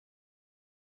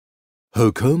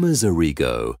Hokoma's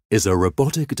Erigo is a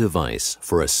robotic device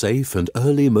for a safe and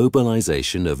early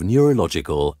mobilization of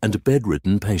neurological and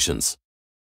bedridden patients.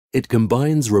 It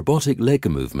combines robotic leg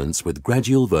movements with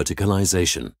gradual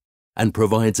verticalization and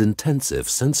provides intensive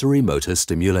sensorimotor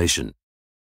stimulation.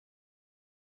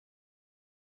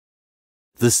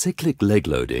 The cyclic leg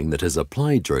loading that is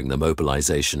applied during the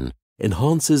mobilization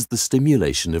enhances the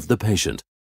stimulation of the patient.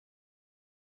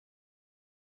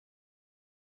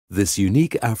 This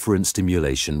unique afferent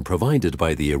stimulation provided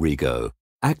by the Erigo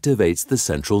activates the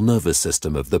central nervous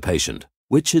system of the patient,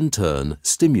 which in turn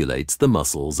stimulates the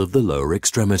muscles of the lower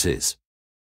extremities.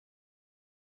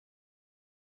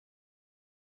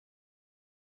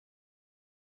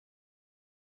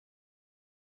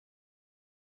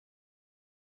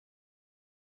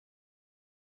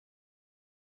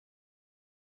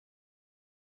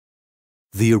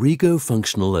 The Erigo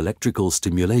functional electrical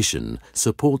stimulation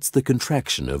supports the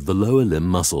contraction of the lower limb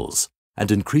muscles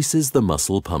and increases the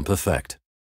muscle pump effect.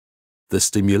 The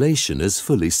stimulation is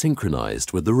fully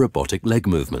synchronized with the robotic leg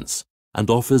movements and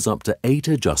offers up to 8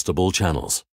 adjustable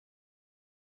channels.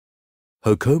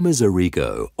 Hokoma's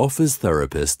Erigo offers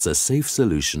therapists a safe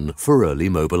solution for early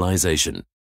mobilization.